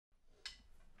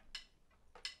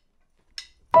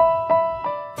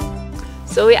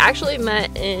So we actually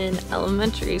met in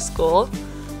elementary school.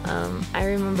 I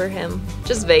remember him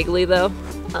just vaguely though.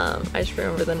 I just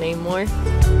remember the name more.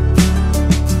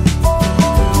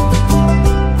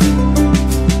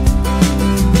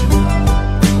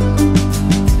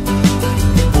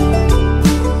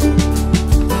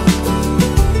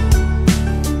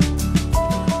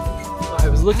 I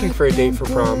was looking for a date for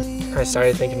prom. I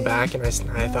started thinking back and I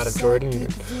thought of Jordan.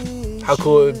 How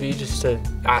cool it would be just to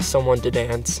ask someone to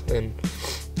dance and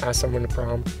ask someone to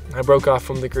prom. I broke off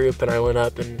from the group and I went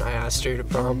up and I asked her to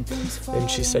prom and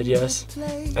she said yes.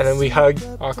 And then we hugged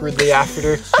awkwardly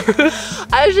after.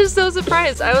 I was just so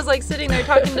surprised. I was like sitting there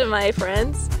talking to my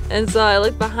friends and so I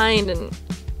looked behind and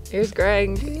here's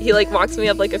Greg. He like walks me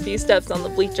up like a few steps on the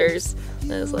bleachers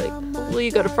and I was like, will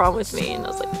you go to prom with me? And I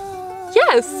was like,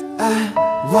 yes! I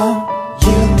want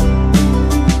you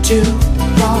to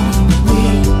want me.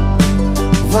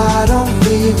 Why don't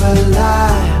we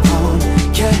rely on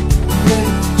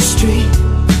chemistry?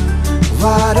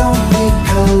 Why don't we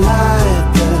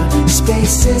collide the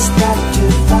spaces that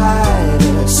divide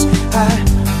us? I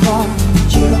want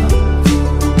you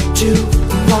to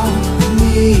want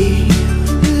me.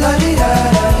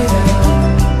 La-di-da-da-di-da,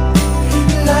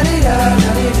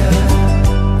 la-di-da-da-di-da,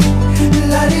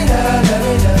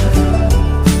 la-di-da-da-di-da.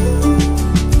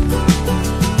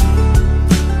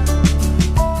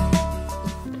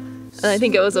 And I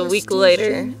think it was a week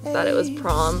later that it was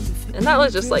prom. And that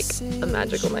was just like a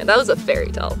magical night. That was a fairy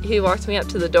tale. He walked me up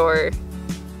to the door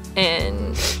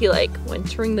and he like went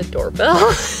to ring the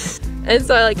doorbell. And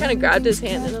so I like kind of grabbed his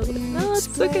hand and I was like, no,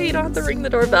 it's okay, you don't have to ring the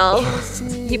doorbell.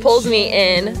 He pulls me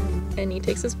in and he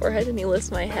takes his forehead and he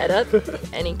lifts my head up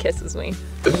and he kisses me.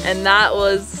 And that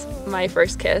was my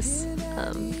first kiss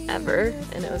ever.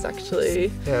 And it was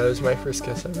actually... Yeah, it was my first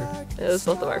kiss ever. It was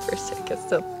both of our first kisses,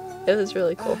 so it was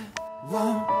really cool.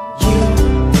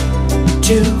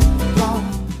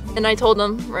 And I told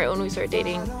him right when we started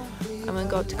dating, I'm gonna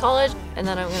go up to college and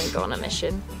then I'm gonna go on a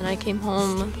mission. And I came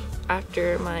home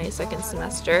after my second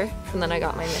semester and then I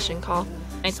got my mission call.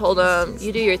 I told him,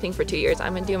 you do your thing for 2 years,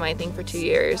 I'm gonna do my thing for 2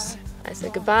 years. I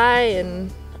said goodbye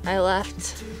and I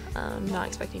left, not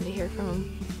expecting to hear from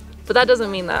him. But that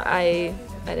doesn't mean that I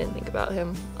didn't think about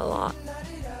him a lot.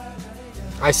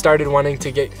 I started wanting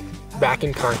to get back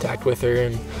in contact with her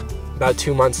and about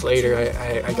 2 months later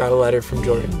I got a letter from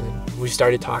Jordan and we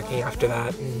started talking after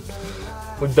that and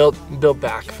we built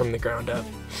back from the ground up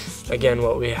again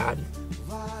what we had.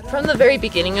 From the very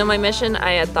beginning of my mission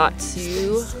I had thought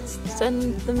to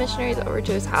send the missionaries over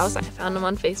to his house. I found him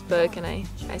on Facebook and I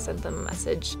sent them a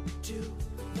message.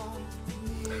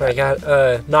 I got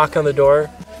a knock on the door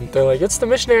and they're like, it's the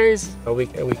missionaries. We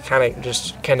kind of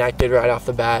just connected right off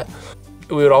the bat.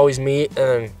 We would always meet and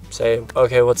then say,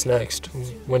 okay, what's next?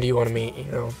 When do you want to meet,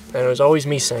 you know? And it was always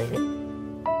me saying it.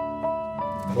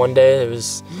 One day it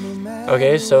was,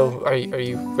 okay, so are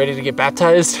you ready to get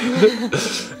baptized?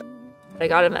 I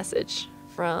got a message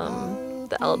from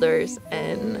the elders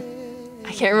and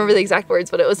I can't remember the exact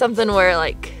words, but it was something where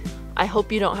like, I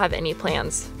hope you don't have any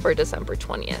plans for December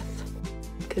 20th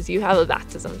because you have a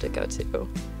baptism to go to.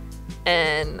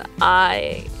 And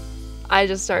I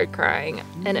just started crying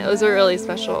and it was a really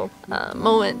special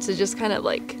moment to just kind of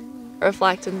like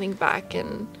reflect and think back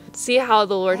and see how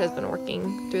the Lord has been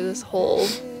working through this whole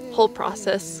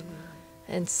process.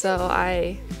 And so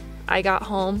I got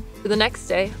home. The next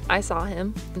day I saw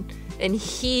him and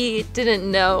he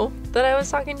didn't know that I was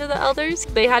talking to the elders.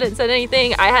 They hadn't said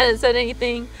anything, I hadn't said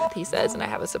anything. He says, and I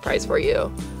have a surprise for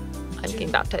you. I'm getting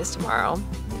baptized tomorrow.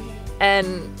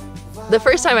 And the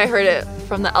first time I heard it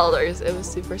from the elders, it was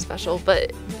super special,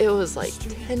 but it was like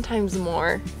 10 times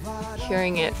more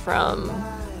hearing it from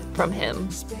him.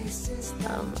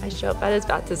 I show up at his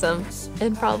baptism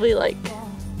and probably like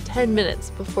 10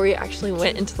 minutes before he actually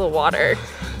went into the water,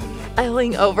 I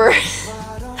leaned over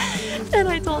and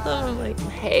I told him, I'm like,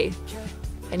 hey,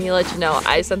 I need to let you know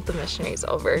I sent the missionaries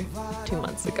over 2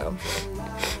 months ago.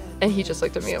 And he just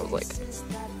looked at me and was like,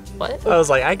 what? I was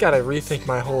like, I gotta rethink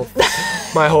my whole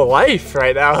life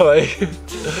right now. Like,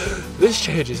 this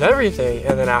changes everything.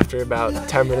 And then after about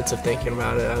 10 minutes of thinking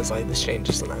about it, I was like, this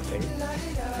changes nothing.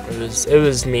 It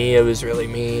was me. It was really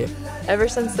me. Ever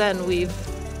since then, we've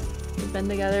been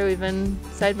together. We've been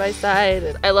side by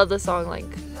side. I love the song, like,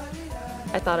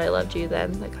 I Thought I Loved You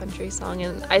Then, the country song.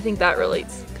 And I think that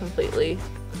relates completely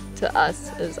to us.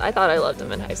 Is I thought I loved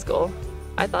him in high school.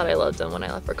 I thought I loved him when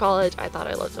I left for college. I thought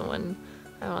I loved him when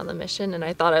I went on the mission, and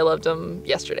I thought I loved him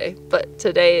yesterday. But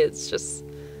today it's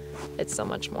so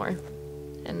much more.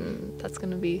 And that's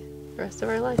gonna be the rest of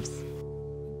our lives.